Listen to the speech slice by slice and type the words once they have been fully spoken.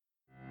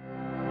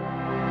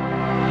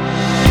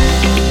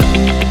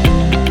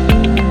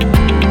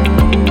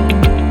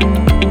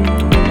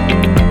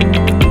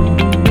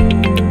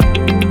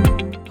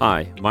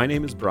My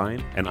name is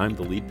Brian, and I'm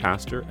the lead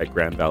pastor at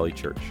Grand Valley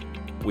Church.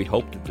 We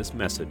hope that this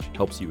message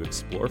helps you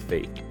explore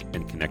faith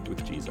and connect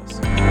with Jesus.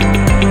 So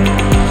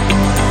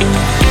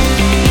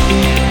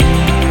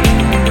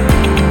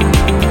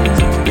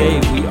today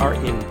we are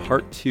in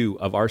part 2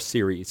 of our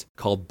series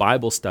called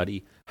Bible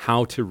Study,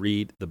 How to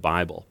Read the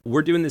Bible.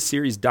 We're doing this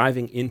series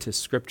diving into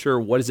Scripture.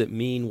 What does it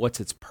mean? What's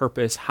its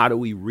purpose? How do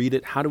we read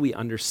it? How do we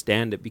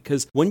understand it?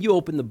 Because when you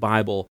open the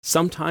Bible,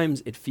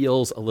 sometimes it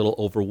feels a little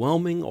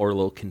overwhelming or a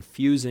little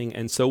confusing,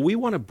 and so we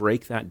want to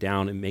break that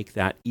down and make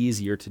that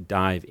easier to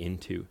dive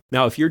into.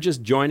 Now, if you're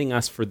just joining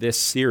us for this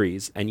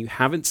series and you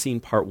haven't seen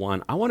part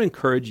 1, I want to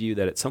encourage you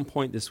that at some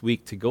point this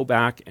week to go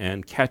back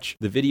and catch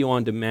the video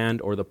on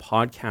demand or the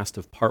podcast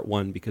of part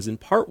 1, because in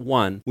part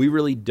 1, we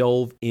really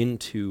dove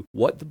into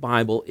what the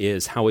Bible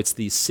is, how it's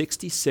these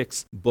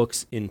 66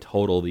 books in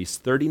total, these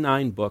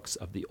 39 books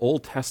of the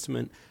Old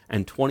Testament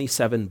and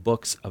 27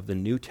 books of the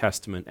New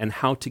Testament, and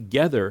how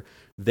together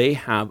they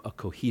have a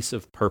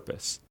cohesive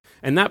purpose.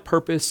 And that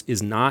purpose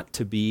is not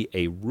to be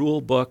a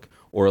rule book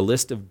or a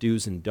list of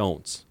do's and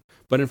don'ts,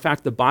 but in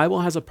fact, the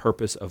Bible has a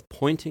purpose of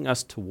pointing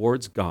us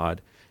towards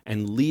God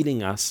and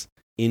leading us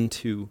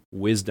into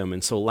wisdom.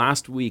 And so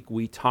last week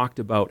we talked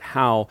about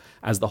how,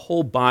 as the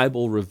whole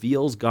Bible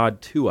reveals God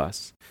to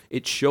us,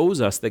 it shows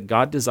us that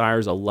God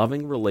desires a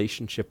loving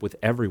relationship with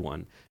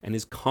everyone and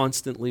is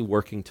constantly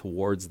working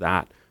towards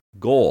that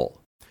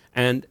goal.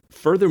 And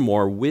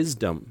furthermore,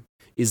 wisdom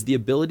is the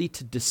ability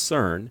to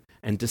discern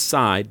and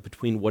decide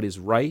between what is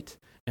right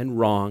and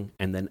wrong,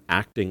 and then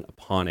acting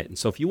upon it. And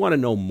so if you want to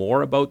know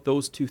more about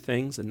those two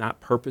things and that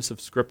purpose of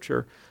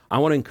Scripture, I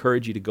want to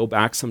encourage you to go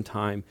back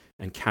sometime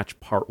and catch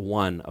part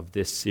 1 of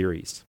this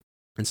series.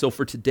 And so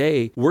for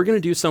today, we're going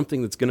to do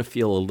something that's going to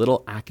feel a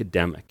little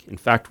academic. In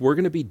fact, we're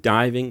going to be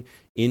diving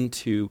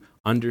into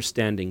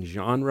understanding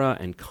genre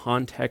and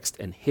context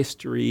and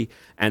history,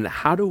 and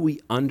how do we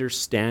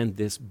understand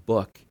this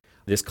book,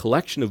 this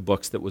collection of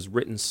books that was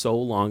written so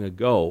long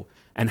ago,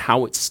 and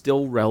how it's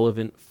still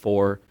relevant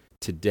for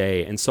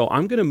today. And so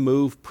I'm going to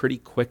move pretty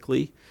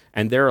quickly,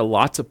 and there are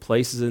lots of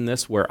places in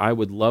this where I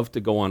would love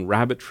to go on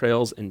rabbit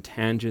trails and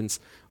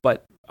tangents,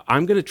 but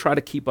I'm going to try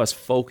to keep us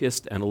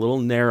focused and a little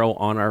narrow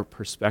on our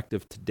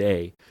perspective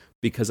today,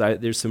 because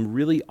there's some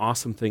really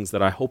awesome things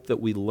that I hope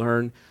that we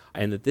learn,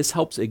 and that this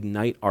helps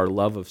ignite our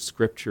love of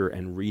Scripture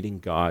and reading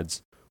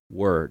God's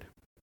Word.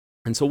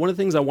 And so one of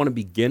the things I want to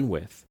begin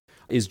with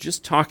is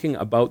just talking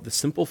about the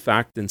simple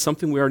fact, and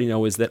something we already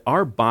know, is that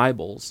our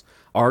Bibles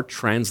are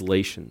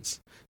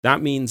translations.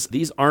 That means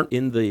these aren't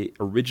in the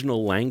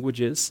original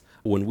languages.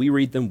 When we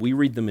read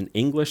them in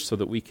English so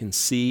that we can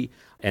see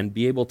and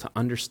be able to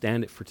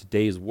understand it for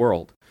today's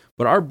world.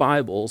 But our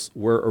Bibles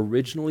were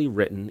originally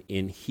written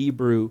in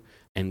Hebrew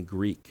and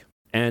Greek.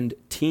 And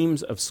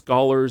teams of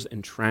scholars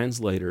and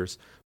translators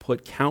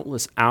put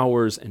countless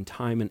hours and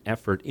time and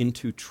effort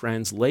into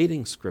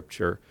translating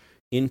Scripture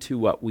into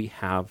what we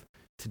have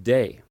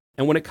today.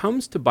 And when it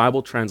comes to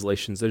Bible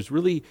translations, there's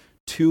really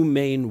two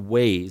main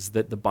ways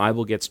that the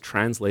Bible gets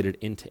translated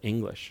into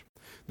English.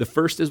 The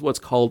first is what's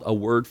called a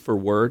word for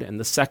word, and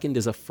the second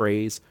is a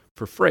phrase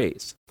for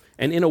phrase.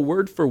 And in a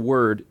word for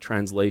word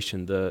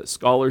translation, the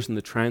scholars and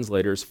the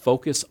translators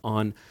focus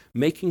on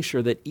making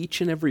sure that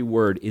each and every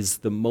word is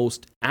the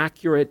most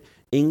accurate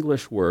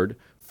English word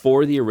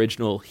for the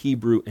original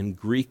Hebrew and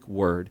Greek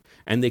word.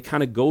 And they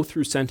kind of go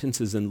through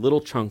sentences in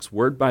little chunks,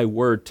 word by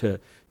word, to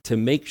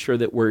make sure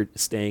that we're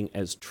staying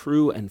as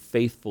true and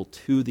faithful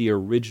to the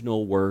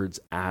original words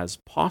as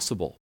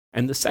possible.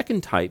 And the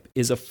second type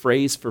is a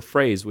phrase for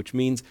phrase, which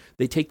means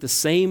they take the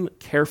same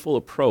careful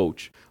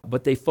approach,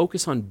 but they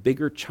focus on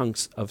bigger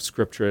chunks of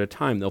Scripture at a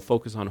time. They'll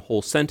focus on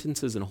whole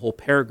sentences and whole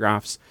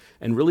paragraphs,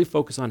 and really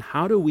focus on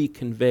how do we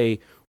convey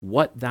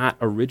what that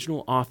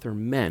original author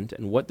meant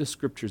and what the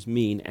Scriptures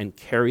mean, and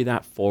carry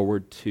that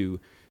forward to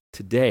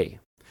today.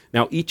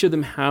 Now, each of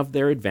them have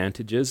their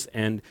advantages,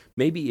 and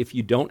maybe if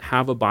you don't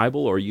have a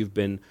Bible, or you've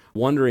been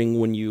wondering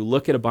when you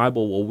look at a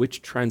Bible, well,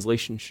 which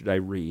translation should I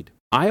read?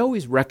 I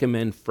always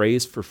recommend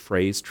phrase for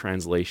phrase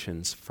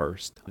translations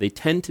first. They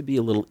tend to be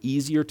a little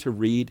easier to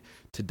read,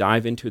 to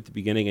dive into at the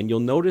beginning, and you'll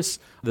notice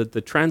that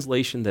the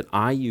translation that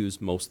I use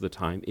most of the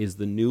time is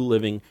the New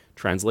Living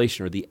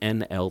Translation, or the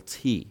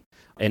NLT.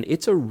 And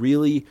it's a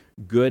really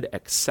good,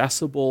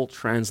 accessible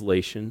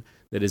translation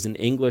that is in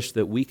English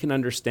that we can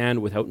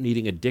understand without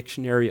needing a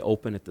dictionary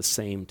open at the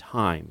same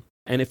time.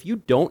 And if you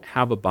don't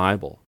have a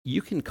Bible,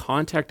 you can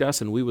contact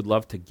us and we would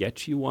love to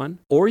get you one.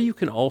 Or you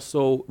can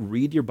also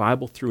read your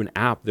Bible through an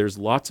app. There's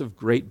lots of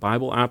great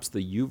Bible apps.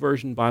 The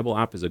YouVersion Bible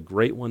app is a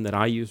great one that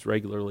I use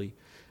regularly.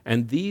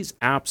 And these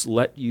apps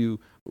let you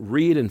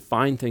read and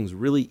find things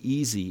really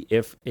easy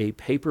if a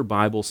paper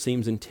Bible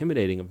seems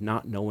intimidating of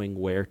not knowing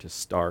where to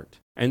start.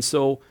 And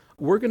so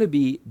we're going to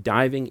be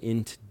diving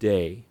in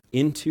today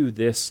into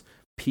this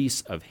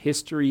piece of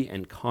history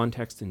and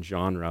context and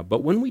genre.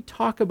 But when we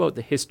talk about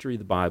the history of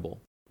the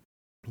Bible,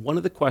 one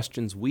of the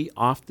questions we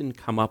often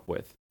come up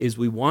with is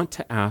we want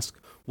to ask,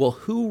 well,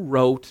 who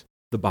wrote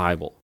the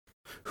Bible?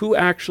 Who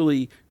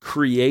actually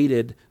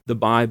created the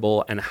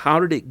Bible, and how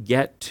did it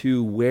get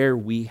to where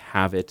we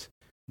have it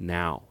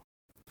now?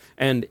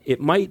 And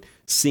it might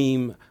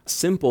seem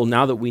simple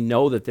now that we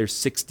know that there's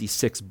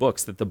 66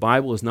 books, that the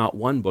Bible is not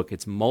one book,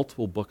 it's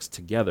multiple books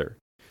together,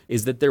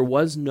 is that there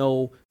was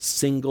no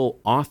single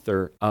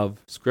author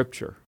of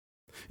Scripture.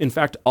 In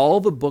fact, all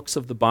the books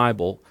of the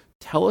Bible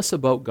tell us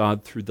about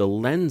God through the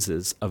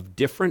lenses of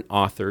different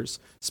authors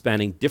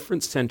spanning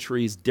different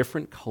centuries,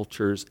 different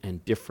cultures,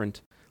 and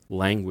different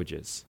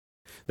languages.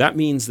 That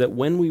means that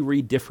when we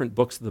read different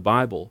books of the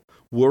Bible,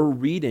 we're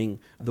reading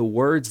the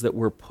words that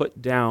were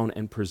put down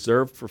and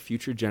preserved for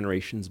future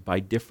generations by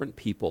different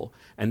people,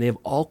 and they have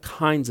all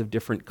kinds of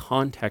different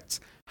contexts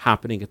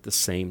happening at the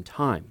same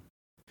time.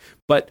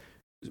 But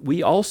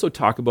we also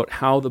talk about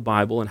how the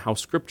Bible and how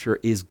Scripture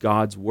is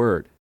God's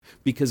Word,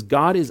 because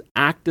God is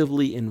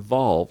actively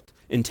involved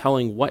in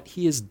telling what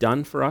He has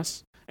done for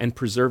us and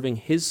preserving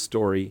His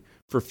story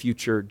for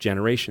future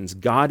generations.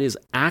 God is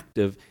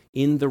active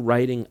in the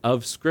writing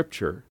of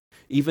Scripture,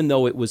 even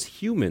though it was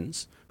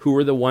humans who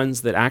were the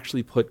ones that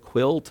actually put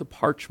quill to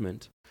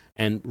parchment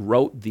and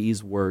wrote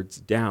these words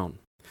down.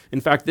 In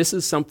fact, this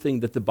is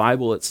something that the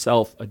Bible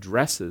itself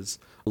addresses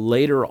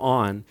later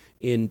on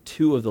in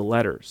two of the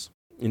letters.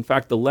 In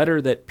fact, the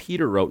letter that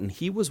Peter wrote, and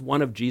he was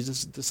one of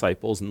Jesus'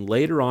 disciples, and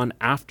later on,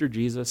 after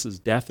Jesus'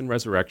 death and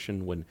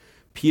resurrection, when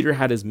Peter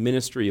had his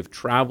ministry of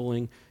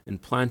traveling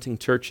and planting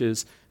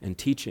churches and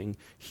teaching,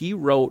 he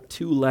wrote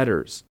two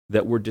letters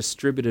that were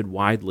distributed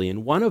widely.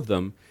 In one of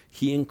them,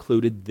 he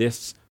included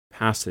this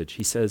passage.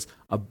 He says,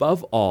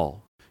 "Above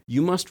all,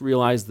 you must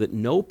realize that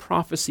no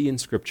prophecy in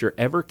Scripture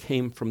ever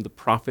came from the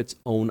prophet's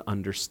own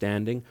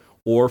understanding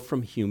or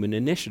from human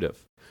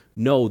initiative.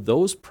 No,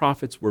 those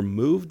prophets were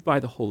moved by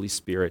the Holy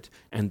Spirit,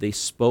 and they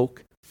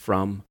spoke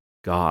from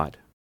God."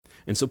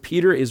 And so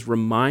Peter is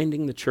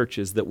reminding the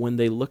churches that when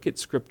they look at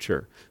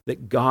Scripture,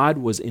 that God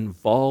was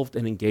involved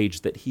and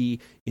engaged, that He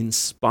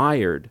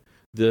inspired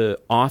the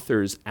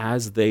authors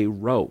as they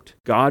wrote.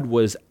 God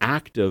was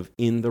active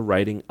in the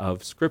writing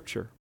of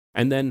Scripture.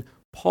 And then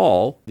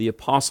Paul, the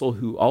apostle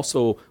who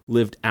also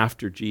lived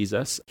after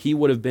Jesus, he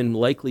would have been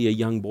likely a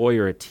young boy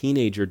or a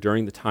teenager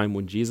during the time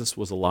when Jesus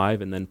was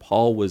alive, and then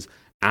Paul was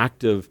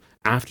active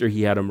after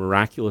he had a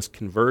miraculous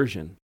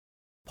conversion.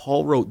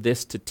 Paul wrote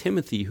this to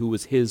Timothy, who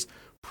was his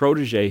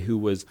protege, who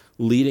was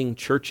leading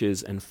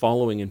churches and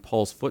following in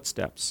Paul's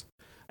footsteps.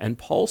 And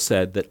Paul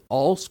said that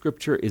all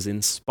Scripture is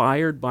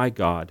inspired by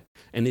God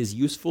and is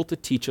useful to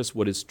teach us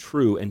what is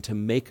true and to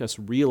make us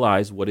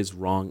realize what is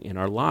wrong in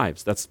our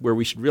lives. That's where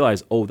we should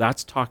realize, oh,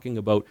 that's talking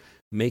about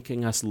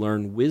making us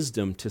learn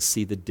wisdom to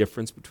see the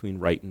difference between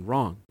right and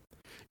wrong.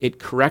 It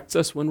corrects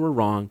us when we're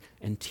wrong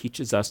and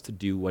teaches us to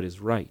do what is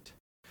right.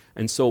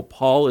 And so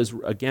Paul is,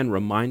 again,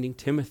 reminding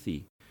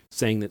Timothy,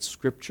 saying that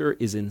Scripture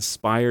is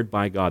inspired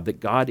by God, that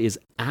God is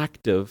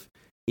active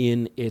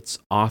in its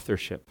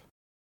authorship.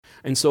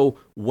 And so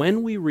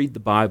when we read the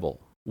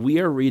Bible, we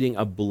are reading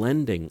a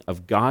blending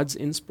of God's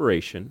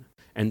inspiration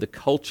and the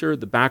culture,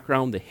 the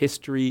background, the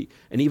history,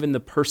 and even the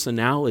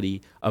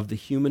personality of the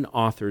human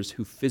authors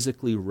who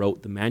physically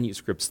wrote the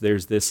manuscripts.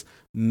 There's this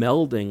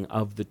melding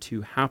of the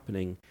two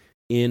happening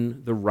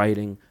in the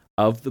writing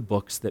of the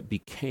books that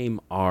became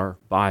our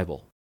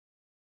Bible.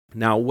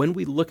 Now, when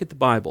we look at the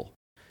Bible,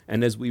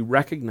 and as we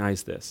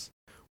recognize this,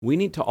 we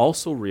need to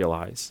also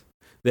realize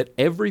that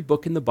every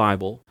book in the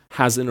Bible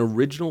has an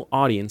original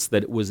audience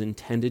that it was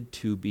intended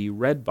to be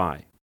read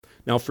by.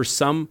 Now, for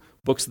some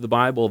books of the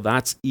Bible,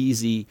 that's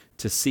easy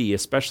to see,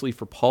 especially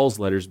for Paul's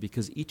letters,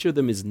 because each of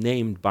them is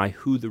named by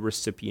who the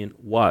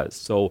recipient was.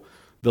 So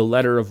the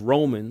letter of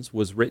Romans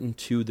was written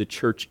to the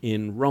church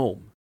in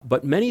Rome.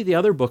 But many of the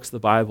other books of the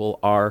Bible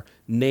are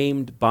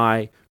named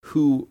by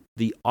who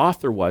the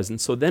author was.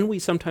 And so then we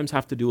sometimes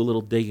have to do a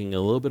little digging, a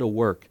little bit of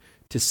work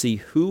to see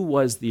who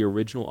was the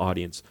original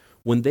audience.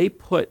 When they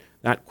put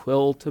that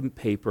quill to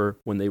paper,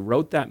 when they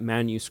wrote that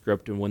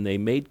manuscript, and when they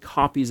made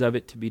copies of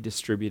it to be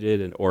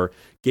distributed or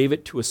gave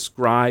it to a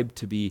scribe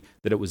to be,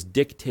 that it was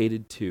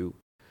dictated to,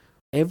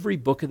 every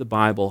book of the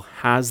Bible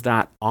has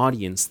that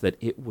audience that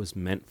it was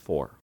meant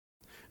for.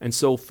 And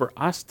so for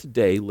us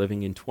today,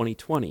 living in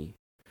 2020,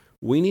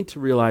 we need to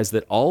realize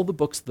that all the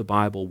books of the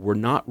Bible were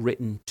not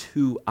written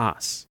to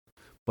us,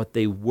 but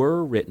they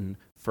were written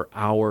for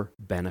our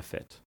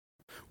benefit.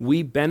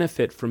 We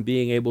benefit from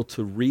being able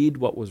to read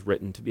what was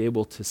written, to be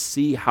able to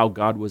see how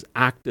God was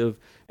active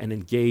and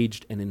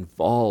engaged and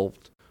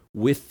involved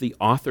with the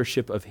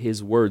authorship of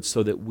His words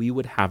so that we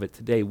would have it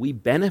today. We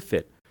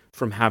benefit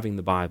from having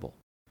the Bible,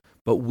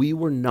 but we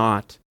were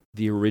not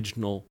the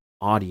original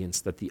audience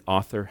that the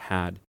author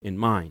had in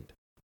mind.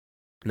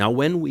 Now,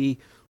 when we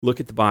look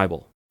at the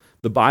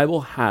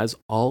Bible has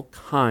all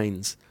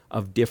kinds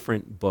of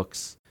different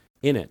books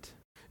in it.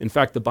 In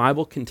fact, the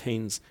Bible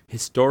contains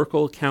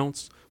historical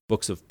accounts,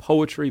 books of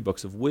poetry,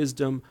 books of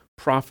wisdom,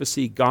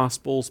 prophecy,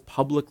 gospels,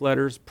 public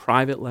letters,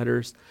 private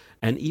letters,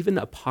 and even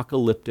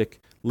apocalyptic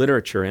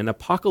literature. And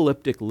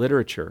apocalyptic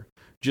literature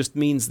just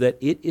means that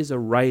it is a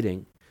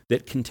writing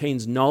that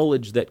contains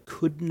knowledge that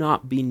could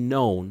not be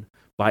known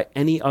by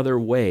any other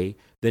way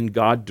than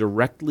God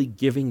directly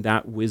giving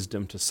that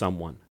wisdom to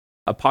someone.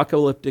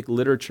 Apocalyptic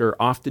literature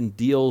often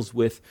deals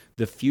with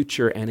the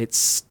future, and it's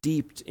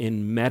steeped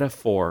in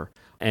metaphor,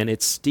 and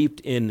it's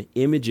steeped in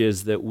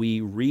images that we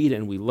read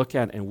and we look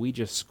at and we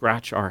just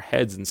scratch our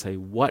heads and say,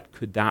 what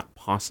could that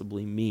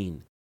possibly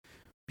mean?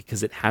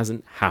 Because it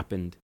hasn't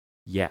happened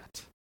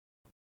yet.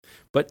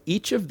 But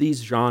each of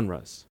these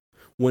genres,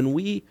 when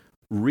we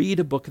read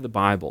a book of the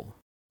Bible,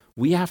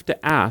 we have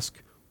to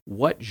ask,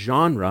 what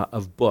genre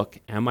of book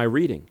am I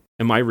reading?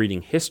 Am I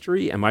reading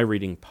history? Am I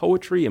reading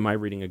poetry? Am I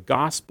reading a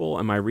gospel?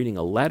 Am I reading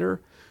a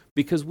letter?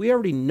 Because we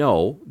already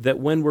know that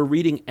when we're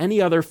reading any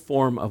other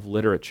form of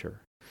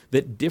literature,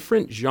 that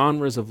different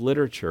genres of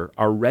literature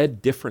are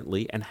read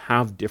differently and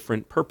have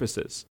different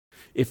purposes.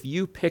 If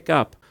you pick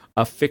up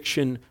a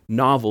fiction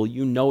novel,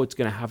 you know it's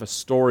going to have a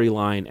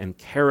storyline and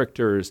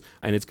characters,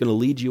 and it's going to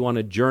lead you on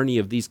a journey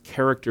of these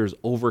characters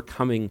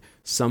overcoming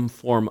some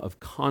form of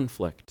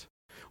conflict.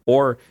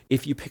 Or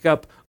if you pick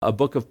up a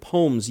book of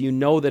poems, you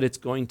know that it's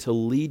going to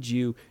lead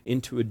you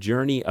into a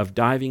journey of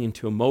diving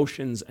into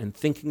emotions and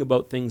thinking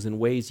about things in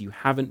ways you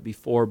haven't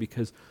before,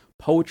 because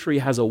poetry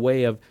has a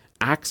way of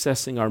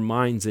accessing our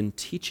minds and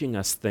teaching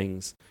us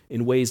things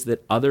in ways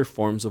that other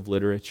forms of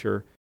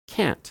literature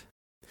can't.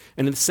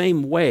 And in the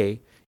same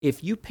way,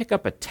 if you pick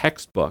up a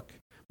textbook,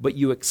 but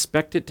you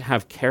expect it to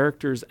have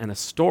characters and a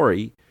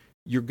story,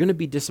 you're going to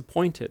be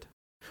disappointed.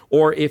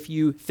 Or if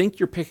you think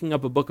you're picking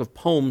up a book of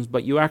poems,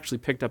 but you actually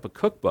picked up a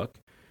cookbook,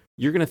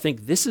 you're going to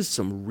think this is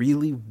some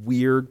really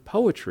weird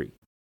poetry.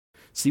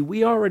 See,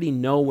 we already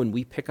know when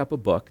we pick up a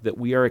book that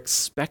we are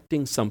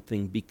expecting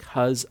something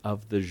because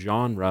of the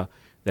genre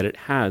that it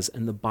has.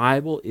 And the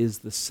Bible is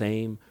the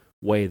same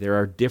way. There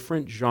are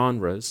different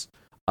genres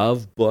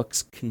of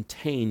books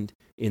contained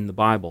in the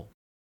Bible.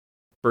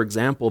 For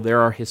example,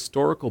 there are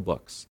historical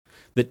books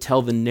that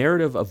tell the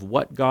narrative of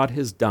what God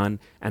has done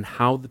and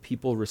how the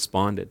people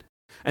responded.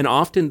 And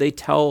often they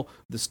tell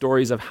the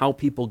stories of how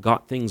people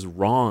got things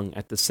wrong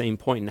at the same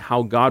point and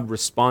how God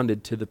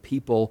responded to the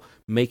people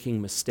making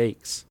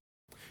mistakes.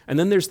 And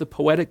then there's the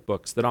poetic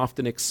books that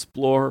often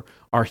explore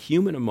our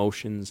human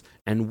emotions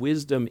and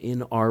wisdom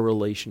in our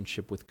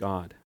relationship with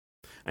God.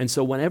 And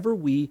so whenever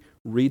we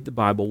read the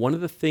Bible, one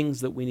of the things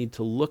that we need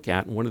to look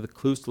at, and one of the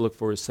clues to look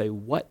for, is say,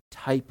 what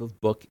type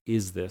of book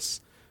is this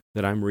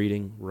that I'm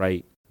reading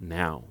right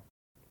now?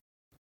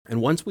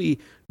 And once we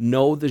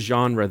know the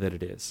genre that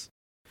it is,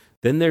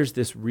 then there's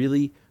this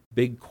really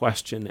big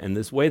question, and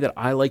this way that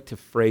I like to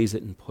phrase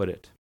it and put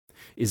it,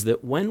 is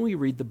that when we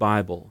read the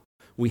Bible,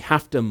 we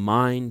have to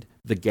mind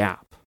the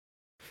gap.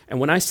 And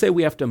when I say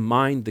we have to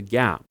mind the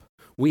gap,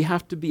 we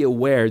have to be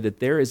aware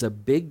that there is a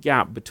big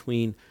gap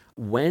between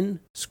when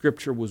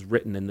Scripture was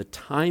written and the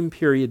time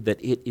period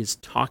that it is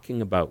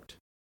talking about,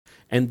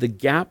 and the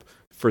gap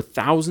for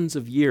thousands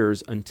of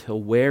years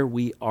until where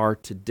we are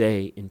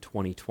today in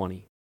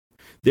 2020.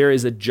 There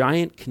is a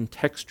giant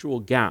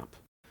contextual gap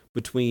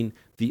between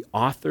the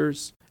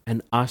authors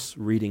and us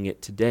reading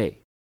it today.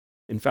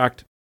 In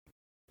fact,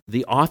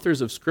 the authors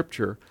of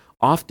Scripture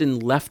often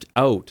left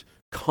out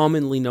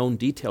commonly known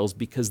details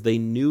because they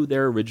knew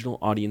their original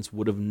audience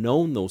would have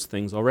known those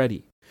things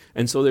already.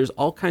 And so there's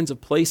all kinds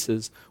of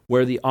places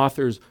where the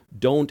authors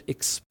don't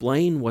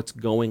explain what's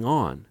going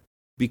on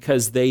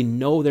because they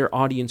know their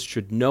audience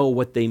should know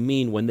what they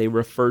mean when they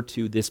refer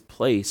to this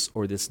place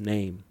or this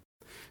name.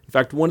 In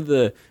fact, one of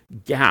the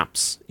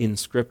gaps in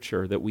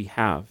Scripture that we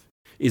have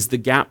is the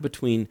gap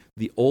between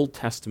the Old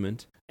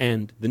Testament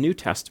and the New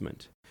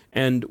Testament.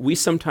 And we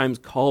sometimes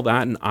call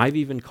that, and I've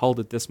even called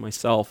it this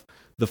myself,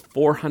 the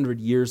 400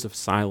 years of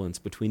silence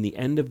between the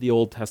end of the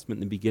Old Testament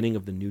and the beginning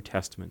of the New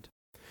Testament.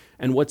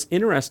 And what's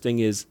interesting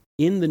is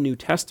in the New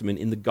Testament,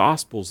 in the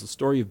Gospels, the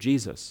story of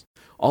Jesus,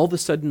 all of a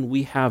sudden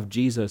we have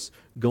Jesus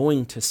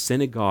going to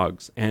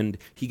synagogues, and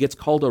he gets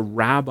called a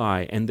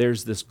rabbi, and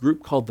there's this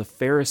group called the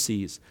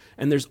Pharisees,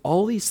 and there's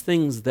all these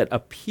things that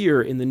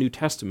appear in the New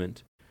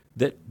Testament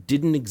that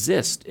didn't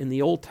exist in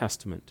the Old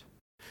Testament.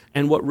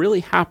 And what really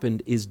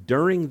happened is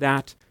during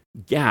that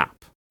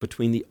gap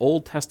between the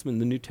Old Testament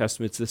and the New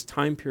Testament, it's this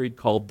time period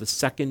called the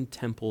Second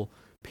Temple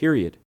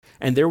period.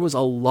 And there was a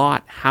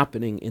lot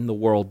happening in the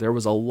world. There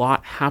was a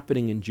lot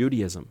happening in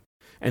Judaism.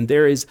 And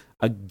there is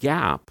a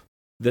gap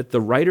that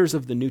the writers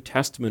of the New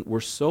Testament were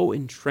so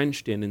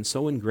entrenched in and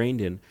so ingrained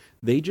in,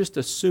 they just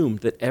assumed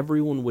that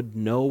everyone would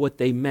know what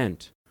they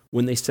meant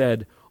when they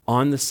said,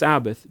 on the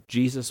Sabbath,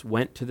 Jesus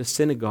went to the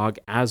synagogue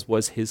as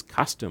was his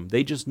custom.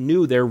 They just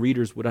knew their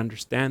readers would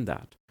understand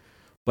that.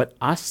 But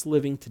us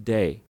living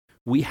today,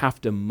 we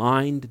have to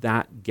mind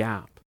that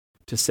gap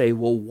to say,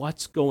 well,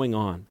 what's going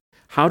on?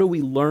 How do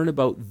we learn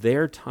about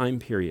their time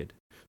period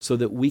so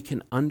that we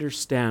can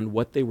understand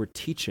what they were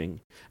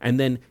teaching and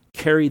then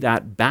carry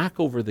that back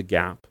over the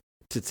gap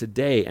to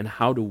today, and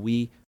how do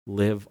we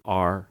live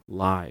our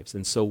lives?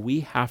 And so we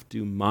have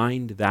to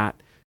mind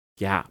that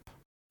gap.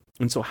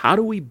 And so how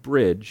do we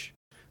bridge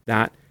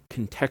that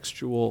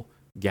contextual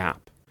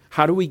gap?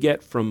 How do we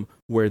get from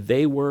where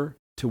they were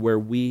to where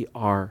we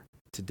are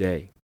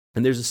today?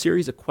 And there's a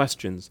series of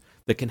questions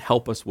that can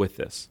help us with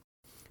this.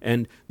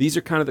 And these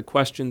are kind of the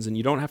questions, and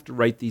you don't have to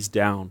write these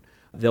down.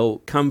 They'll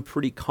come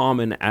pretty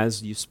common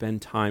as you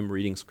spend time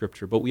reading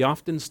Scripture. But we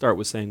often start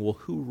with saying, well,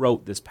 who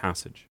wrote this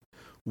passage?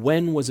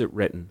 When was it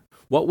written?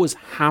 What was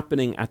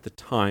happening at the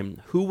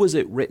time? Who was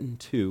it written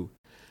to?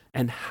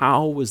 And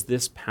how was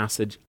this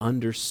passage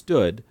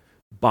understood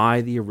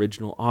by the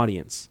original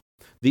audience?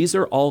 These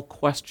are all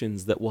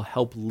questions that will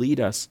help lead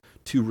us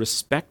to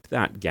respect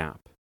that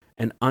gap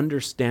and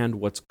understand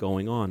what's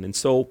going on. And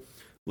so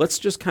let's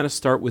just kind of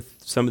start with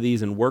some of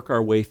these and work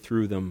our way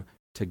through them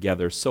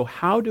together. So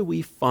how do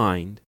we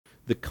find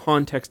the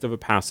context of a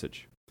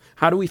passage?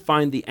 How do we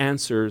find the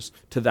answers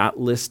to that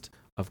list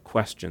of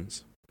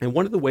questions? And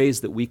one of the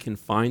ways that we can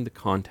find the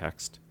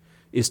context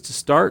is to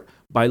start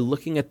by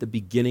looking at the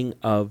beginning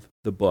of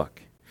the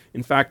book.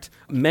 In fact,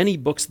 many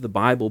books of the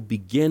Bible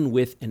begin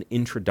with an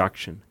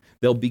introduction.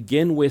 They'll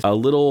begin with a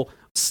little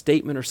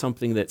statement or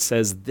something that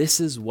says, this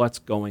is what's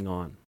going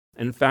on.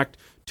 And in fact,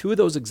 two of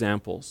those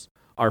examples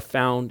are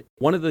found,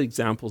 one of the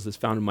examples is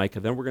found in Micah,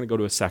 then we're going to go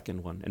to a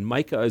second one. And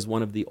Micah is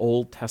one of the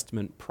Old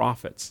Testament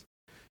prophets.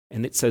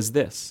 And it says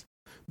this,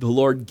 the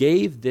Lord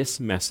gave this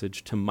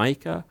message to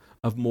Micah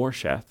of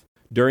Morsheth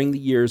during the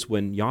years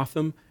when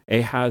Jotham,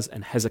 Ahaz,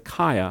 and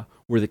Hezekiah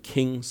were the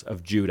kings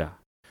of Judah.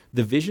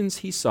 The visions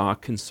he saw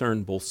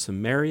concerned both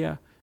Samaria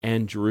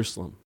and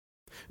Jerusalem.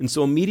 And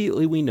so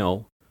immediately we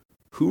know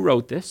who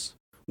wrote this,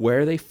 where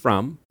are they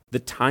from, the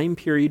time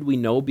period we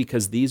know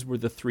because these were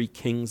the three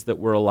kings that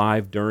were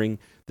alive during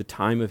the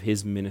time of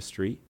his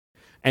ministry.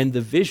 And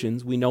the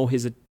visions, we know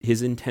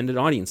his intended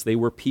audience. They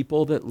were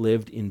people that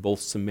lived in both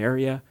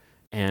Samaria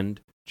and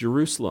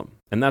Jerusalem.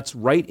 And that's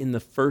right in the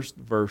first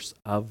verse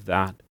of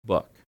that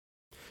book.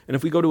 And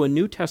if we go to a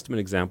New Testament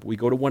example, we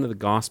go to one of the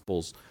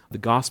Gospels, the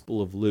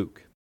Gospel of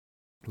Luke.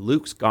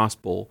 Luke's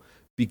Gospel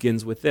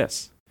begins with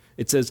this.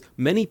 It says,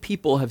 many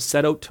people have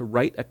set out to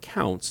write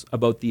accounts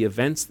about the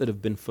events that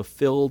have been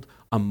fulfilled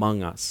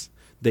among us.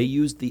 They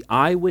used the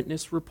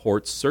eyewitness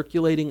reports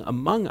circulating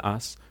among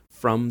us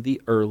from the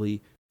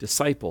early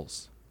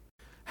disciples.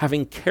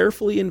 Having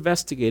carefully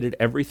investigated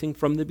everything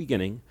from the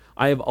beginning,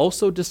 I have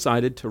also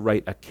decided to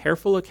write a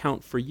careful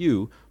account for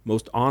you,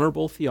 most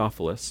honorable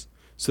Theophilus,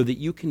 so that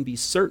you can be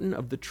certain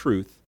of the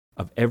truth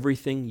of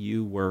everything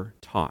you were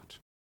taught.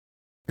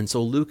 And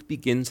so Luke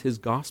begins his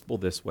gospel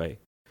this way,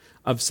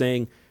 of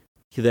saying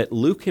that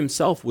Luke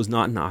himself was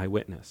not an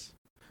eyewitness,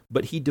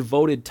 but he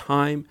devoted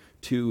time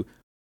to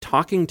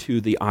talking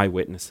to the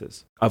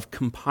eyewitnesses, of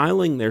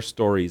compiling their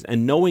stories,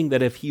 and knowing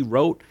that if he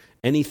wrote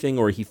anything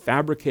or he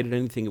fabricated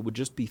anything, it would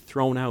just be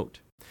thrown out.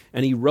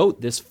 And he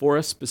wrote this for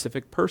a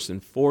specific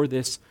person, for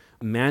this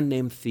man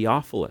named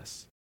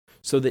Theophilus,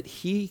 so that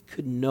he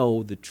could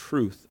know the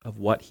truth of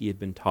what he had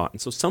been taught.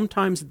 And so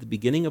sometimes at the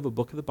beginning of a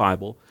book of the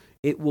Bible,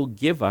 it will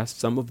give us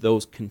some of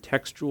those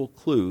contextual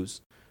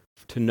clues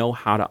to know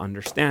how to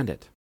understand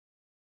it.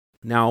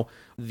 Now,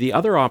 the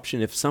other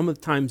option, if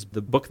sometimes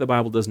the book of the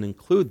Bible doesn't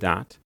include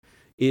that,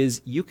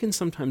 is you can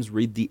sometimes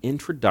read the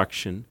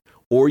introduction,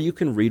 or you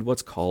can read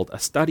what's called a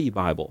study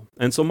Bible.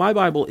 And so my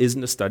Bible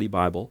isn't a study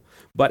Bible,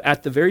 but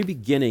at the very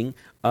beginning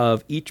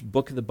of each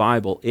book of the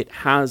Bible, it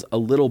has a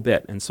little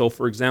bit. And so,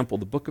 for example,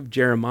 the book of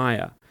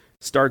Jeremiah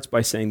starts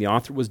by saying the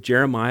author was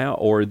Jeremiah,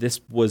 or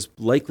this was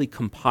likely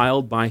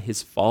compiled by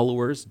his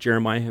followers.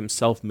 Jeremiah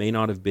himself may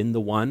not have been the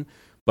one,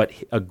 but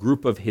a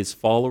group of his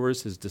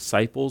followers, his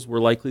disciples,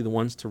 were likely the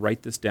ones to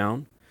write this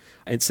down.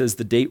 It says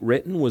the date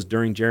written was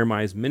during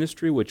Jeremiah's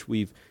ministry, which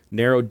we've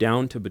narrowed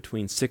down to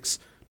between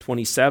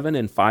 627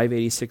 and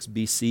 586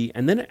 BC.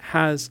 And then it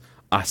has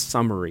a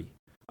summary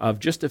of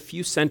just a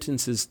few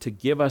sentences to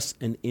give us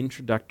an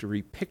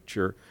introductory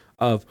picture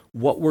of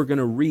what we're going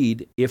to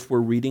read if we're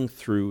reading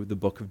through the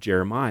book of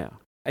Jeremiah.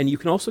 And you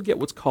can also get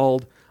what's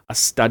called a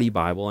study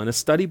Bible. And a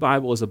study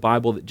Bible is a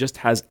Bible that just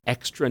has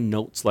extra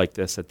notes like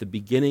this at the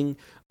beginning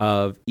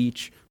of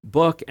each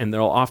book, and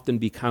there'll often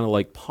be kind of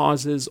like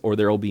pauses, or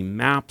there'll be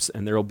maps,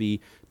 and there'll be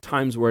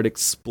times where it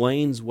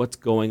explains what's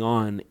going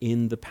on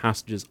in the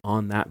passages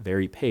on that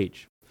very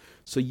page.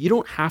 So you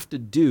don't have to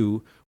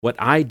do what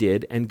I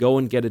did and go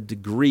and get a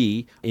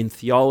degree in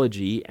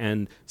theology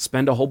and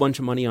spend a whole bunch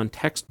of money on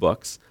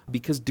textbooks,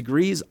 because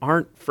degrees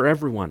aren't for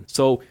everyone.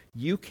 So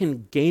you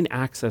can gain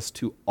access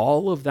to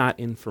all of that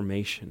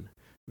information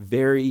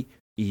very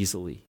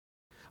easily.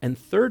 And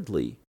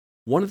thirdly,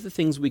 one of the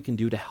things we can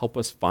do to help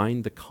us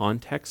find the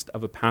context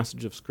of a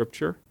passage of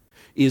Scripture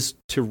is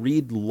to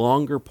read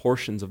longer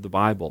portions of the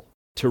Bible,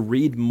 to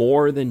read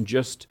more than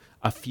just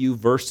a few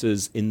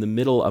verses in the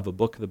middle of a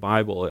book of the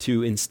Bible,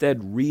 to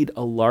instead read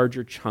a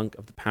larger chunk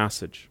of the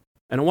passage.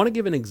 And I want to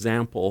give an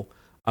example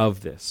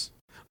of this,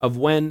 of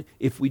when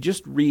if we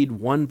just read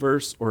one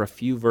verse or a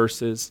few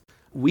verses,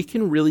 we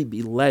can really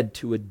be led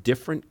to a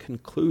different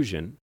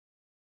conclusion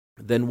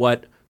than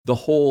what the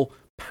whole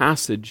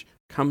passage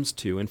comes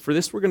to. And for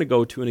this, we're going to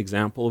go to an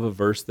example of a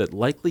verse that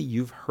likely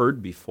you've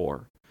heard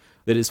before.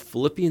 That is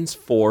Philippians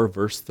 4,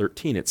 verse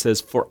 13. It says,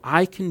 "For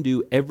I can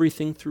do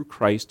everything through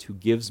Christ who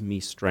gives me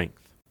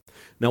strength."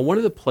 Now, one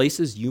of the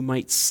places you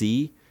might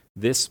see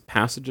this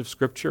passage of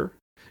Scripture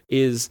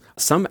is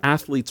some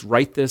athletes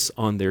write this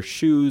on their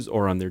shoes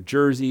or on their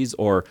jerseys,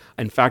 or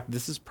in fact,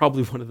 this is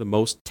probably one of the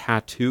most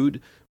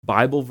tattooed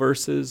Bible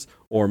verses,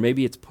 or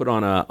maybe it's put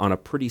on a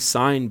pretty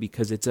sign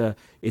because it's a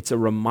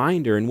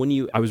reminder.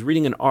 And I was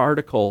reading an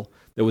article,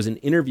 there was an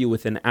interview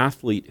with an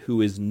athlete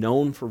who is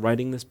known for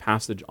writing this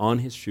passage on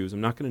his shoes.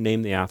 I'm not going to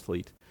name the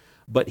athlete,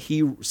 but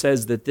he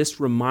says that this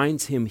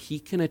reminds him he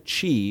can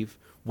achieve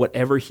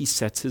whatever he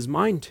sets his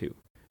mind to,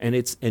 and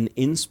it's an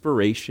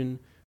inspiration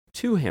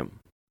to him.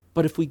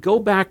 But if we go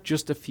back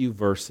just a few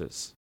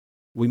verses,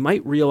 we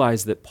might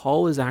realize that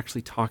Paul is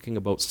actually talking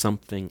about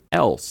something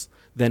else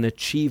than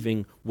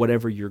achieving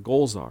whatever your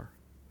goals are.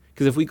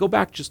 Because if we go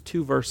back just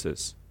 2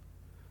 verses,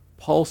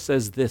 Paul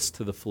says this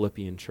to the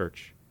Philippian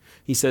church.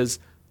 He says,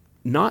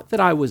 "Not that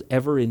I was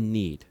ever in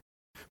need,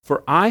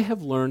 for I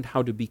have learned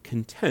how to be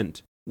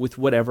content with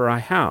whatever I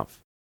have."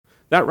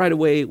 That right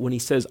away, when he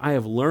says, "I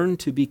have learned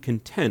to be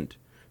content,"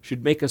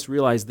 should make us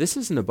realize this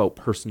isn't about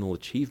personal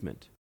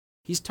achievement.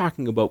 He's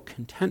talking about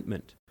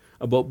contentment,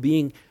 about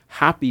being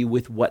happy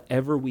with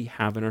whatever we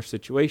have in our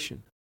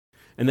situation.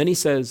 And then he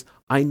says,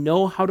 "I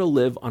know how to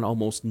live on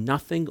almost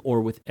nothing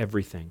or with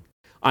everything.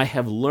 I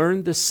have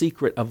learned the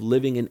secret of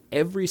living in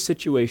every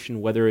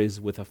situation, whether it is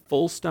with a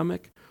full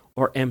stomach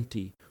or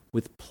empty,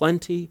 with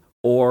plenty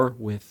or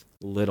with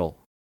little."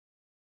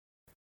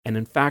 And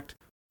in fact,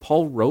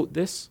 Paul wrote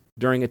this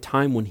during a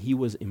time when he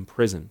was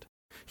imprisoned.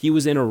 He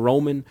was in a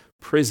Roman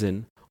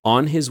prison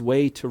on his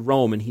way to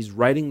Rome, and he's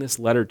writing this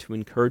letter to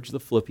encourage the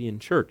Philippian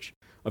church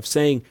of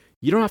saying,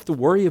 you don't have to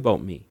worry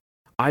about me.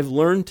 I've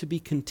learned to be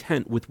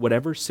content with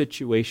whatever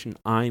situation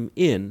I'm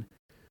in,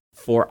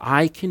 for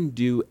I can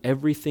do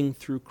everything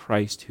through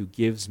Christ who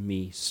gives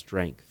me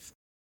strength.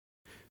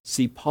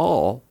 See,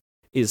 Paul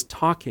is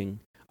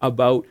talking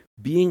about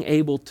being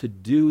able to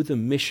do the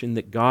mission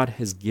that God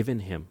has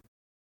given him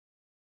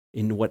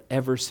in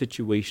whatever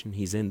situation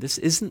he's in. This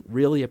isn't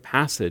really a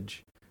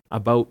passage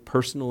about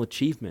personal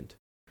achievement.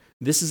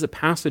 This is a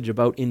passage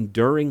about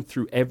enduring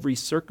through every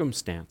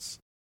circumstance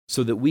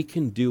so that we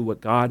can do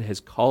what God has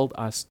called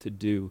us to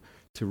do,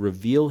 to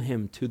reveal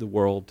him to the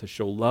world, to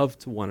show love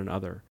to one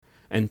another,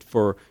 and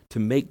to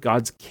make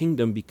God's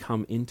kingdom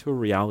become into a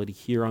reality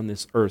here on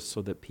this earth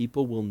so that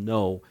people will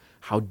know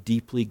how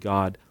deeply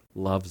God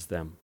loves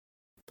them.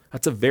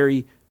 That's a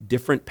very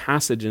different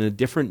passage and a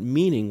different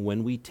meaning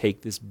when we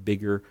take this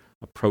bigger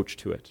approach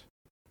to it.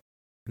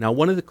 Now,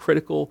 one of the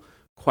critical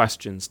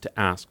questions to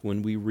ask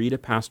when we read a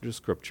passage of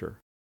Scripture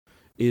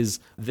is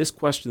this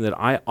question that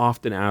I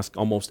often ask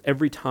almost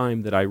every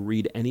time that I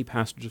read any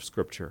passage of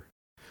Scripture.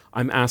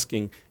 I'm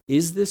asking,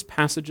 is this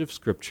passage of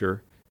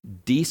Scripture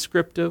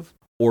descriptive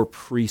or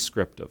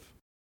prescriptive?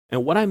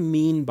 And what I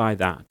mean by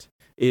that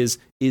is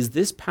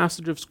this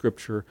passage of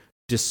Scripture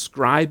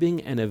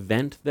describing an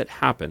event that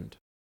happened,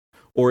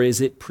 or is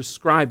it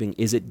prescribing,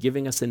 is it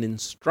giving us an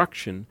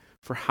instruction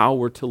for how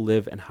we're to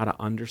live and how to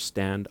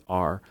understand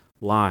our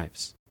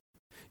lives?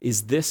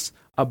 Is this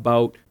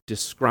about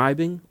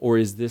describing, or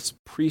is this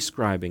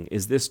prescribing?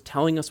 Is this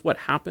telling us what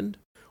happened,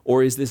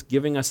 or is this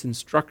giving us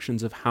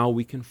instructions of how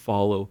we can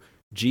follow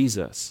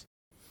Jesus?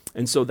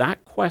 And so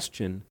that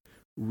question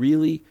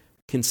really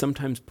can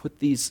sometimes put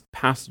these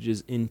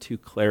passages into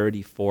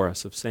clarity for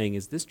us of saying,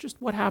 is this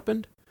just what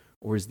happened,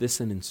 or is this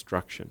an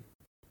instruction?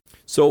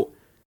 So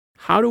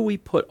how do we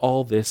put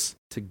all this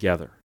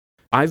together?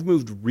 I've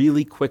moved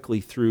really quickly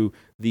through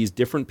these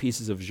different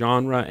pieces of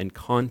genre and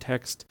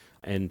context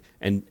and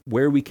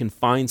where we can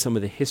find some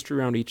of the history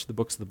around each of the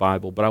books of the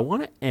Bible. But I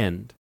want to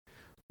end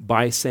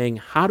by saying,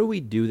 how do we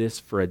do this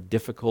for a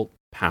difficult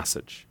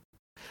passage?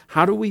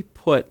 How do we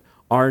put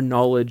our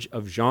knowledge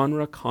of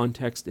genre,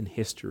 context, and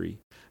history,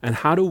 and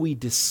how do we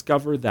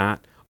discover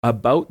that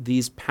about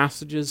these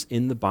passages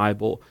in the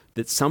Bible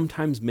that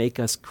sometimes make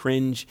us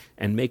cringe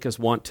and make us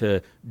want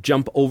to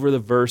jump over the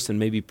verse and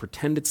maybe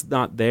pretend it's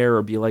not there,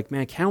 or be like,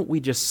 man, can't we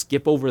just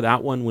skip over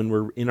that one when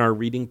we're in our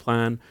reading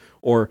plan?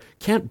 Or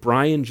can't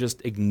Brian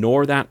just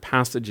ignore that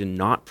passage and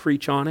not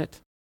preach on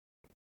it?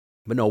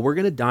 But no, we're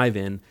going to dive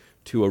in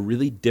to a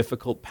really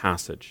difficult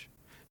passage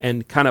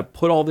and kind of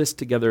put all this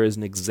together as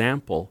an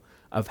example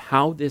of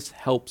how this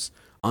helps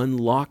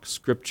unlock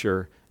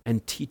Scripture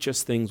and teach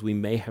us things we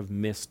may have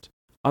missed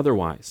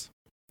otherwise.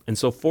 And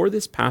so for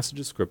this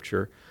passage of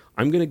Scripture,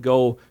 I'm going to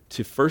go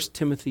to 1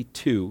 Timothy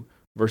 2,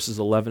 verses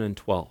 11 and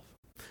 12.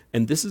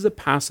 And this is a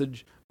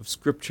passage of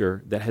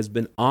Scripture that has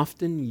been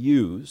often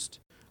used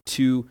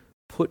to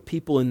put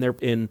people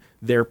in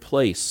their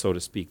place, so to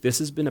speak. This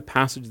has been a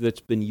passage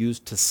that's been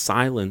used to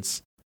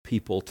silence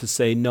people, to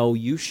say, no,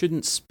 you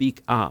shouldn't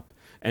speak up,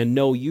 and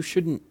no, you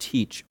shouldn't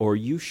teach, or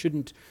you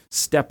shouldn't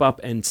step up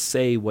and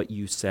say what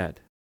you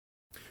said.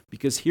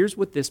 Because here's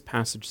what this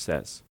passage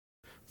says.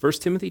 1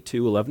 Timothy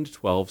 2, 11 to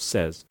 12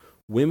 says,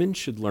 "Women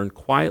should learn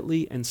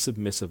quietly and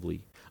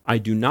submissively. I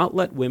do not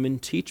let women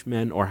teach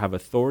men or have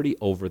authority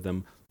over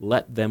them.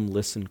 Let them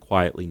listen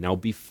quietly." Now,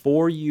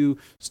 before you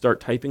start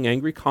typing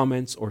angry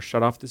comments or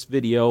shut off this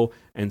video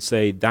and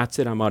say, that's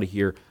it, I'm out of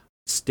here,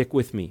 stick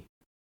with me.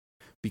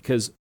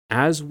 Because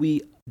as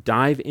we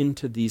dive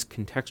into these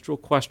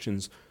contextual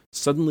questions,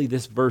 suddenly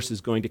this verse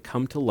is going to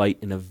come to light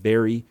in a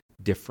very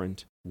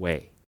different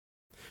way.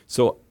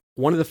 So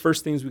one of the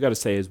first things we got to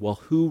say is, well,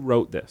 who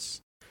wrote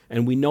this?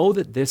 And we know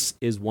that this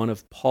is one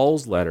of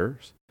Paul's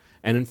letters,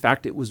 and in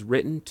fact, it was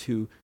written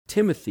to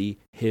Timothy,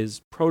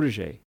 his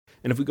protege.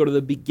 And if we go to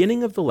the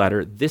beginning of the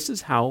letter, this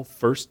is how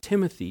 1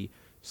 Timothy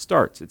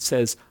starts. It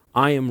says,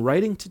 I am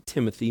writing to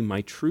Timothy,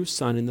 my true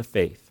son in the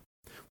faith.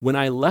 When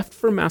I left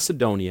for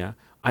Macedonia,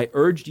 I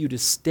urged you to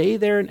stay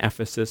there in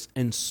Ephesus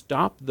and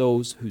stop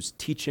those whose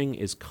teaching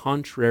is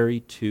contrary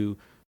to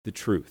the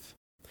truth.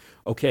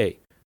 Okay,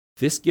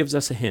 this gives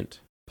us a hint.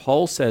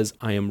 Paul says,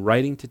 I am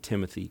writing to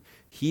Timothy.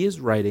 He is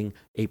writing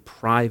a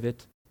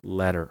private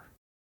letter.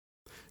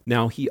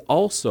 Now, he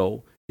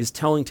also is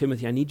telling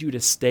Timothy, I need you to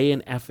stay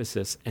in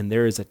Ephesus, and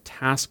there is a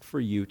task for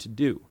you to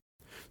do.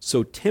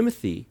 So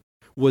Timothy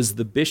was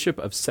the bishop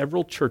of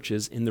several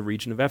churches in the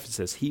region of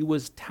Ephesus. He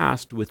was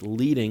tasked with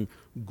leading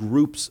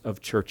groups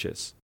of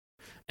churches.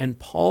 And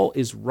Paul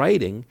is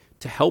writing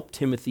to help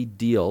Timothy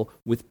deal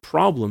with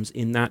problems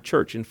in that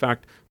church. In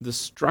fact, the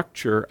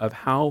structure of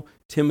how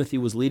Timothy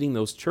was leading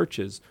those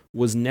churches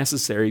was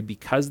necessary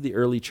because the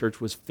early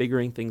church was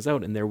figuring things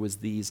out and there was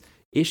these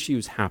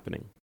issues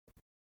happening.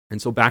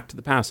 And so back to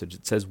the passage,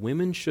 it says,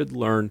 women should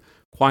learn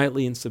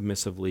quietly and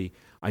submissively.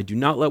 I do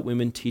not let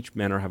women teach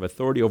men or have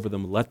authority over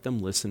them. Let them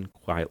listen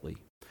quietly.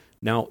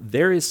 Now,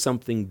 there is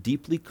something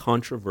deeply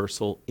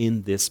controversial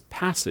in this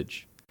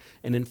passage.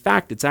 And in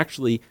fact, it's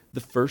actually the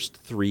first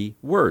three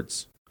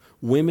words.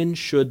 Women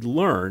should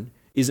learn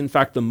is in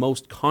fact the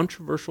most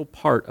controversial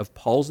part of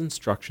Paul's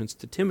instructions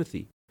to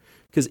Timothy.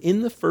 Because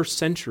in the first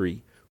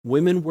century,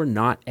 women were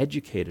not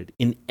educated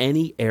in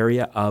any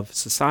area of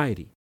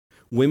society.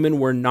 Women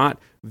were not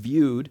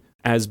viewed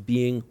as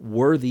being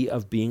worthy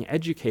of being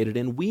educated,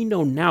 and we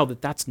know now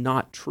that that's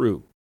not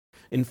true.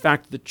 In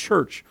fact, the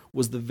church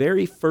was the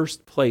very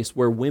first place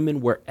where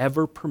women were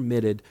ever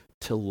permitted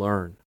to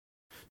learn.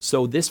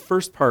 So this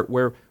first part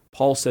where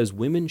Paul says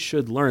women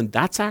should learn,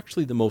 that's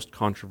actually the most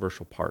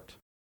controversial part.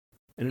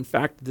 And in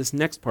fact, this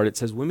next part, it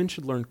says women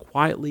should learn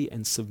quietly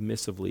and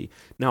submissively.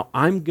 Now,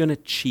 I'm going to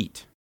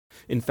cheat.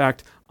 In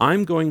fact,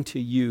 I'm going to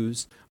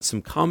use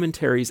some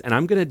commentaries and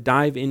I'm going to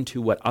dive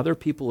into what other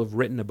people have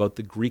written about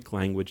the Greek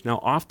language. Now,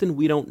 often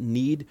we don't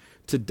need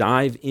to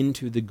dive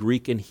into the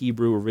Greek and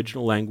Hebrew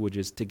original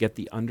languages to get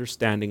the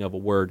understanding of a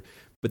word,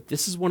 but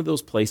this is one of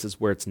those places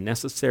where it's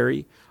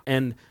necessary.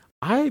 And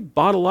I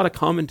bought a lot of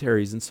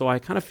commentaries, and so I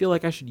kind of feel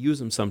like I should use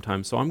them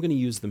sometimes, so I'm going to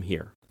use them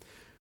here.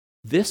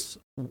 This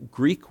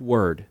Greek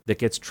word that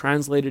gets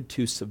translated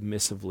to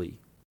submissively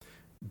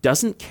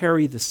doesn't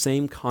carry the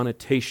same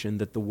connotation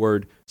that the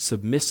word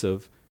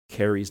submissive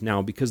carries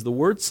now, because the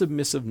word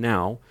submissive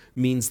now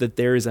means that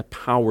there is a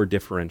power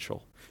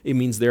differential. It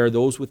means there are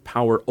those with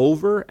power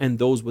over and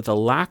those with a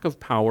lack of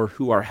power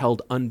who are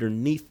held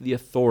underneath the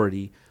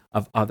authority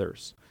of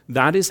others.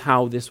 That is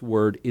how this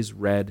word is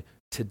read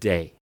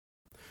today.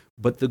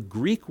 But the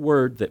Greek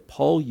word that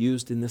Paul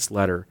used in this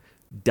letter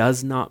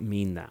does not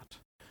mean that.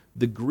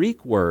 The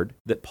Greek word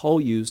that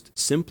Paul used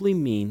simply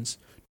means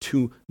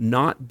to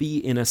not be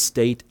in a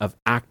state of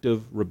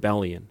active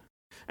rebellion.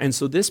 And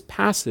so this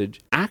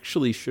passage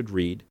actually should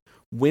read,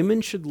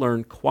 women should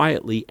learn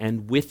quietly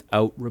and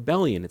without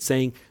rebellion. It's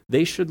saying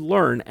they should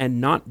learn and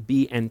not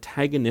be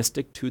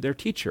antagonistic to their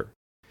teacher.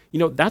 You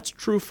know, that's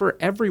true for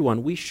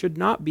everyone. We should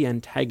not be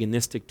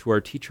antagonistic to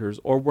our teachers,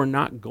 or we're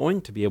not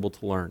going to be able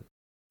to learn.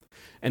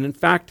 And in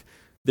fact,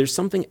 there's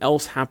something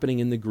else happening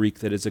in the Greek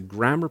that is a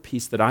grammar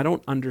piece that I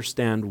don't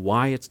understand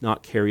why it's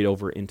not carried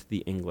over into the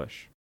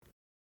English.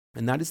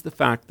 And that is the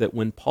fact that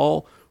when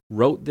Paul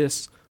wrote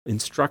this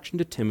instruction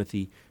to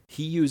Timothy,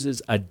 he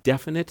uses a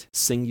definite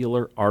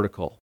singular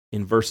article.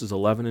 In verses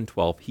 11 and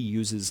 12, he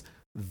uses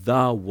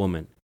the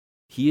woman.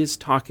 He is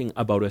talking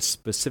about a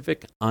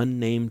specific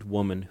unnamed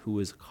woman who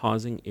is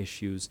causing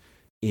issues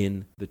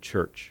in the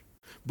church.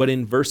 But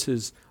in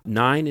verses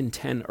 9 and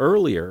 10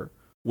 earlier,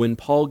 when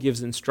Paul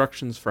gives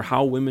instructions for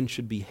how women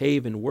should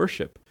behave in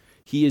worship,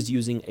 he is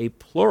using a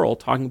plural,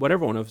 talking about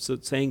everyone, so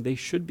saying they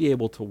should be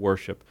able to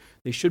worship.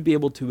 They should be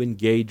able to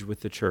engage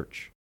with the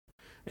church.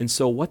 And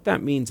so what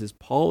that means is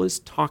Paul is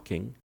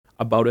talking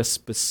about a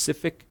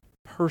specific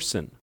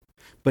person,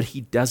 but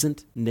he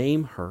doesn't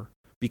name her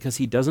because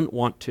he doesn't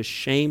want to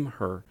shame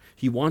her.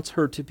 He wants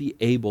her to be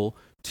able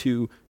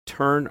to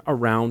turn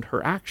around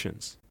her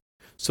actions.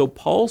 So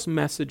Paul's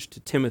message to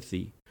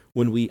Timothy,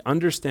 when we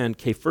understand,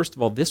 okay, first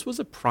of all, this was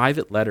a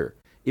private letter.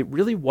 It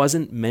really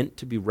wasn't meant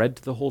to be read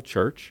to the whole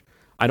church.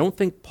 I don't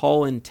think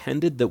Paul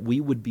intended that we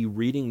would be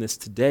reading this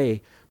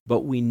today,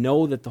 but we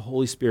know that the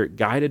Holy Spirit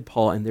guided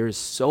Paul, and there is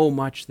so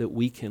much that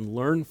we can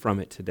learn from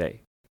it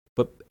today.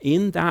 But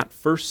in that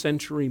first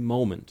century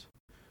moment,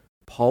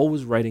 Paul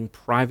was writing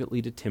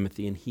privately to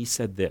Timothy, and he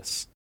said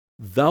this,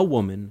 the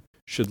woman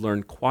should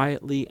learn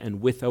quietly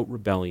and without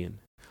rebellion.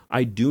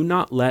 I do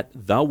not let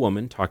the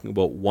woman, talking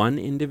about one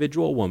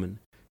individual woman,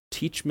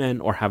 teach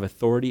men or have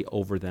authority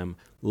over them.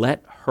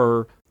 Let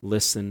her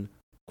listen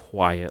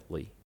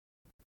quietly.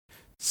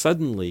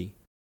 Suddenly,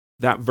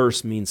 that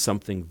verse means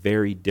something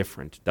very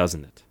different,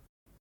 doesn't it?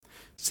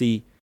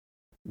 See,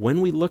 when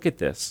we look at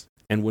this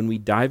and when we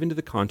dive into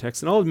the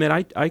context, and I'll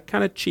admit I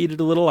kind of cheated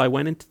a little. I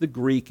went into the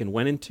Greek and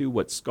went into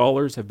what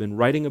scholars have been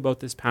writing about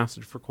this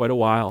passage for quite a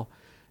while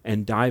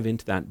and dive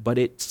into that. But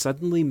it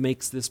suddenly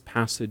makes this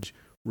passage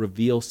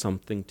reveal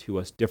something to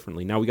us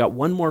differently. Now we got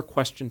one more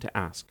question to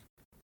ask.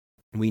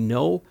 We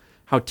know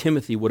how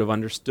Timothy would have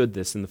understood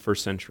this in the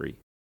first century.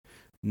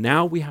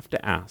 Now we have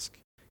to ask,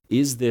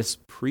 is this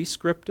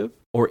prescriptive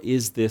or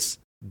is this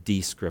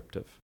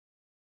descriptive?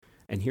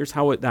 And here's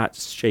how that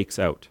shakes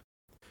out.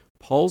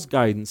 Paul's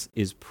guidance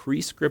is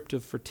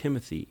prescriptive for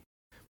Timothy,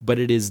 but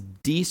it is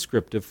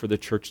descriptive for the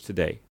church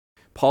today.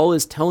 Paul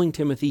is telling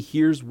Timothy,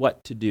 here's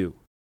what to do.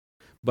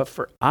 But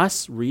for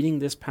us reading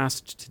this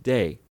passage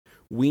today,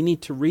 we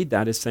need to read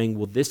that as saying,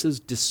 well, this is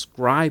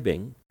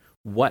describing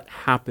what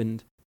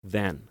happened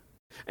then.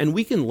 And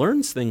we can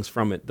learn things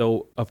from it,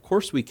 though, of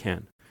course we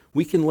can.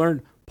 We can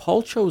learn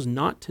Paul chose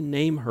not to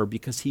name her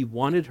because he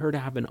wanted her to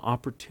have an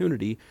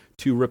opportunity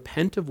to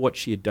repent of what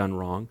she had done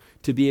wrong,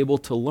 to be able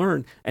to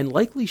learn, and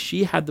likely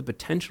she had the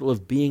potential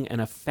of being an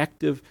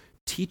effective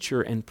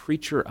teacher and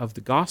preacher of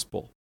the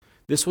gospel.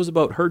 This was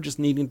about her just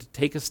needing to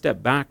take a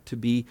step back to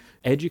be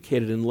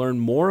educated and learn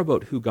more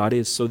about who God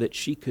is so that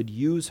she could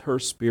use her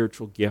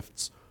spiritual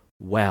gifts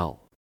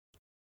well.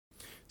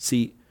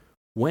 See,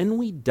 when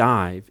we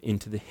dive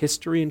into the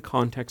history and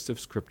context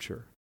of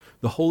Scripture,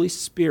 the Holy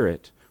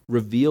Spirit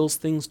reveals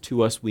things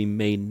to us we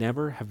may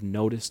never have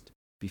noticed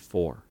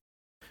before.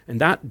 And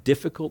that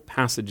difficult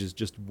passage is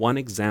just one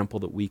example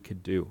that we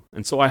could do.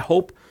 And so I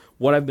hope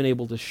what I've been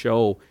able to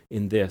show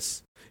in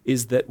this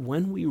is that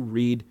when we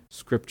read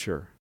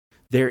Scripture,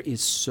 there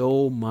is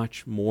so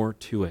much more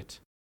to it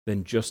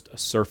than just a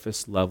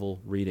surface level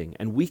reading.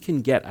 And we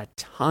can get a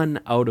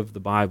ton out of the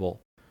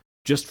Bible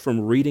just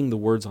from reading the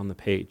words on the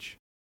page.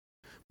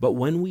 But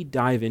when we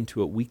dive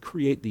into it, we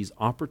create these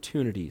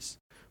opportunities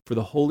for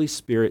the Holy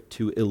Spirit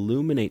to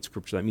illuminate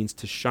Scripture. That means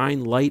to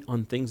shine light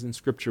on things in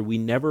Scripture we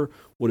never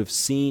would have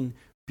seen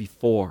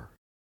before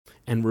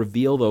and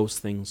reveal those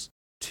things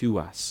to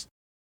us.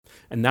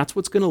 And that's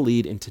what's going to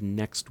lead into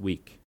next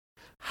week.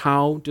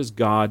 How does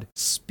God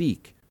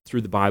speak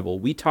through the Bible?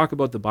 We talk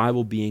about the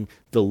Bible being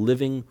the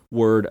living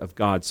Word of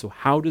God. So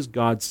how does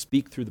God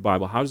speak through the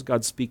Bible? How does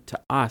God speak to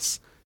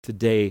us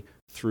today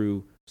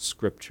through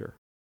Scripture?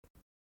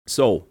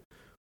 So,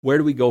 where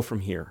do we go from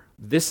here?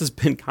 This has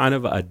been kind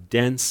of a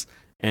dense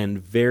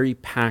and very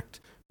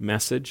packed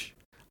message.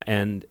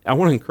 And I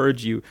want to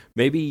encourage you,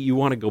 maybe you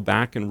want to go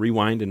back and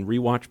rewind and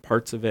rewatch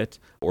parts of it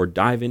or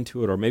dive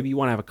into it, or maybe you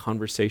want to have a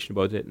conversation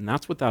about it. And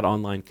that's what that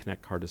online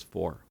Connect card is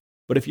for.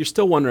 But if you're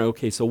still wondering,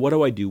 okay, so what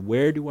do I do?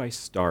 Where do I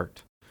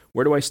start?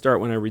 Where do I start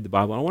when I read the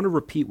Bible? I want to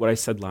repeat what I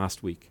said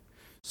last week.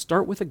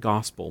 Start with a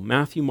gospel,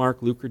 Matthew,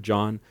 Mark, Luke, or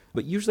John.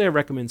 But usually I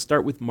recommend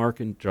start with Mark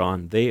and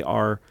John. They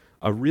are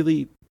a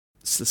really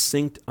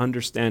succinct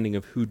understanding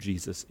of who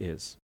Jesus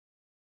is.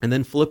 And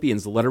then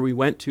Philippians, the letter we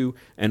went to,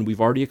 and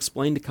we've already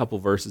explained a couple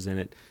verses in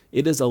it.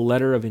 It is a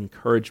letter of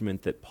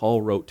encouragement that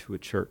Paul wrote to a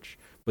church,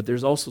 but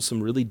there's also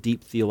some really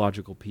deep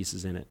theological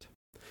pieces in it.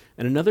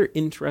 And another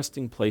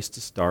interesting place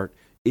to start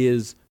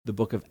is the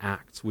book of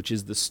Acts, which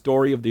is the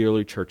story of the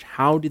early church.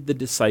 How did the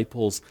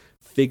disciples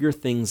figure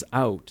things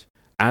out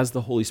as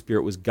the Holy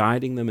Spirit was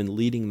guiding them and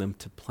leading them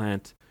to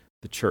plant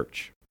the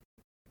church?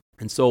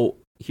 And so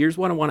here's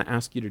what I want to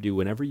ask you to do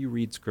whenever you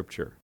read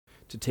Scripture,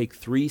 to take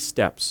 3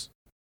 steps.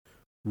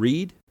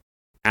 Read,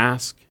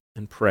 ask,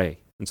 and pray.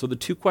 And so the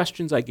 2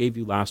 questions I gave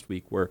you last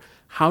week were,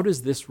 how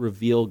does this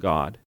reveal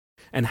God?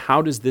 And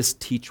how does this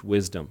teach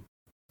wisdom?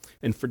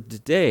 And for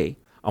today,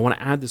 I want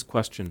to add this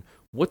question.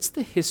 What's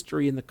the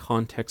history and the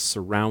context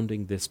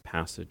surrounding this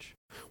passage?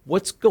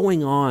 What's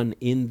going on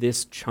in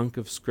this chunk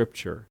of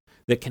Scripture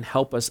that can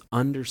help us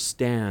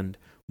understand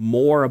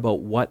more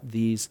about what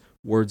these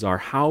words are?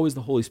 How is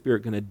the Holy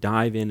Spirit going to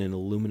dive in and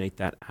illuminate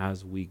that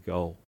as we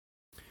go?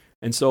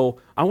 And so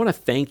I want to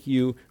thank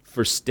you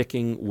for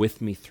sticking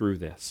with me through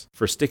this,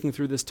 for sticking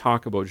through this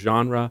talk about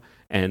genre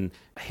and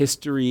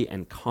history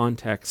and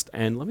context.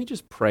 And let me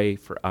just pray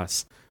for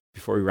us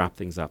before we wrap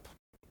things up.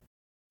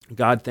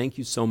 God, thank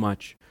you so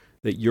much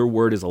that your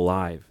word is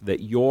alive,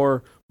 that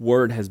your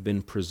word has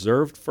been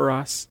preserved for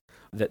us,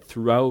 that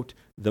throughout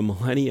the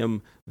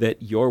millennium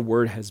that your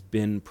word has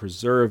been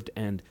preserved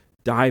and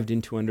dived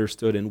into,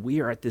 understood, and we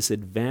are at this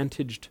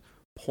advantaged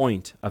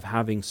point of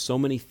having so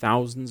many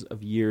thousands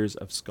of years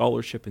of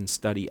scholarship and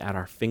study at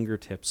our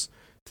fingertips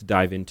to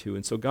dive into.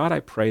 And so God, I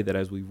pray that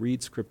as we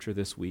read Scripture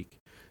this week,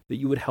 that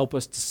you would help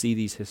us to see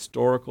these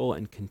historical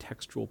and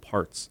contextual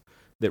parts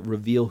that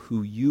reveal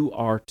who you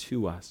are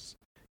to us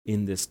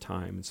in this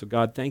time. And so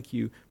God, thank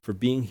you for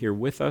being here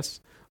with us.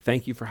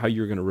 Thank you for how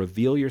you're going to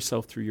reveal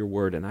yourself through your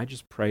word. And I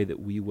just pray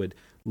that we would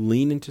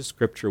lean into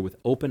Scripture with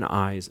open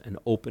eyes and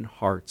open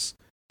hearts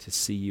to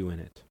see you in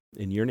it.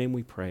 In your name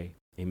we pray.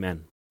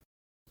 Amen.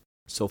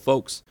 So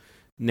folks,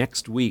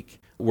 next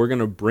week, we're going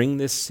to bring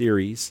this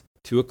series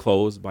to a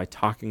close by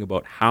talking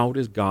about how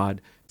does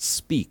God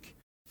speak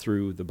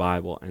through the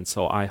Bible. And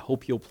so I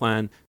hope you'll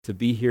plan to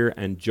be here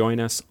and join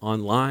us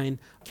online,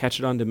 catch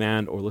it on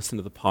demand, or listen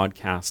to the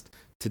podcast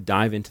to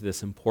dive into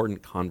this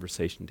important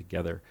conversation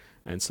together.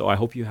 And so I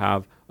hope you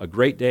have a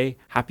great day.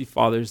 Happy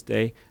Father's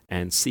Day,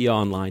 and see you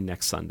online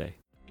next Sunday.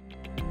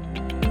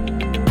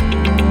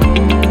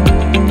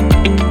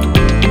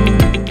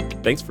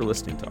 Thanks for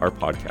listening to our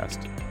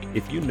podcast.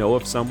 If you know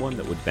of someone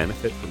that would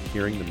benefit from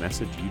hearing the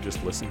message you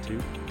just listened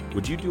to,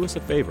 would you do us a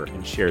favor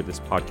and share this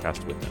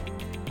podcast with them?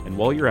 And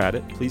while you're at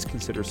it, please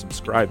consider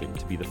subscribing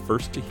to be the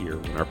first to hear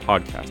when our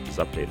podcast is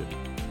updated.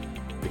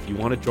 If you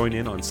want to join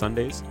in on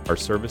Sundays, our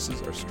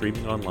services are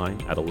streaming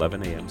online at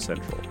 11 a.m.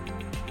 Central.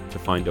 To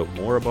find out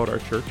more about our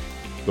church,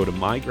 go to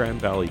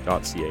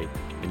mygrandvalley.ca,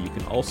 and you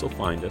can also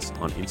find us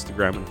on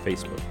Instagram and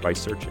Facebook by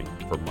searching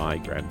for My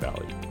Grand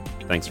Valley.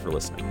 Thanks for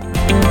listening.